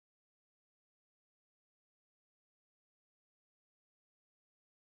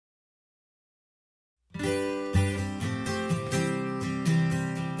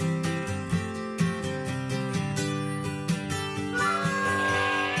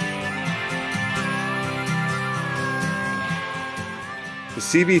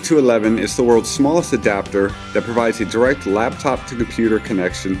The CV211 is the world's smallest adapter that provides a direct laptop-to-computer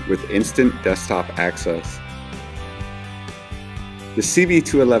connection with instant desktop access. The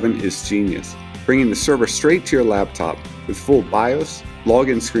CV211 is genius, bringing the server straight to your laptop with full BIOS,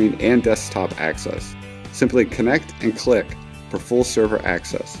 login screen, and desktop access. Simply connect and click for full server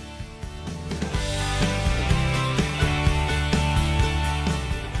access.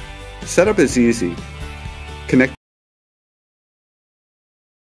 Setup is easy.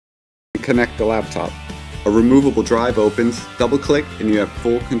 Connect the laptop. A removable drive opens, double-click, and you have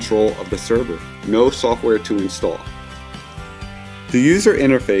full control of the server. No software to install. The user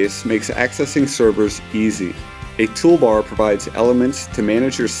interface makes accessing servers easy. A toolbar provides elements to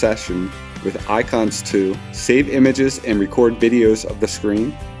manage your session with icons to save images and record videos of the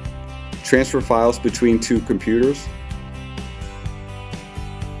screen, transfer files between two computers,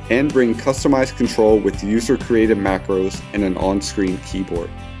 and bring customized control with user-created macros and an on-screen keyboard.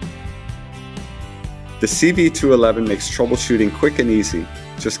 The CV211 makes troubleshooting quick and easy.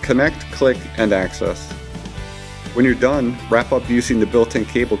 Just connect, click, and access. When you're done, wrap up using the built-in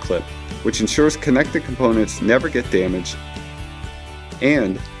cable clip, which ensures connected components never get damaged,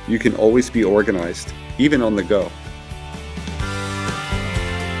 and you can always be organized, even on the go.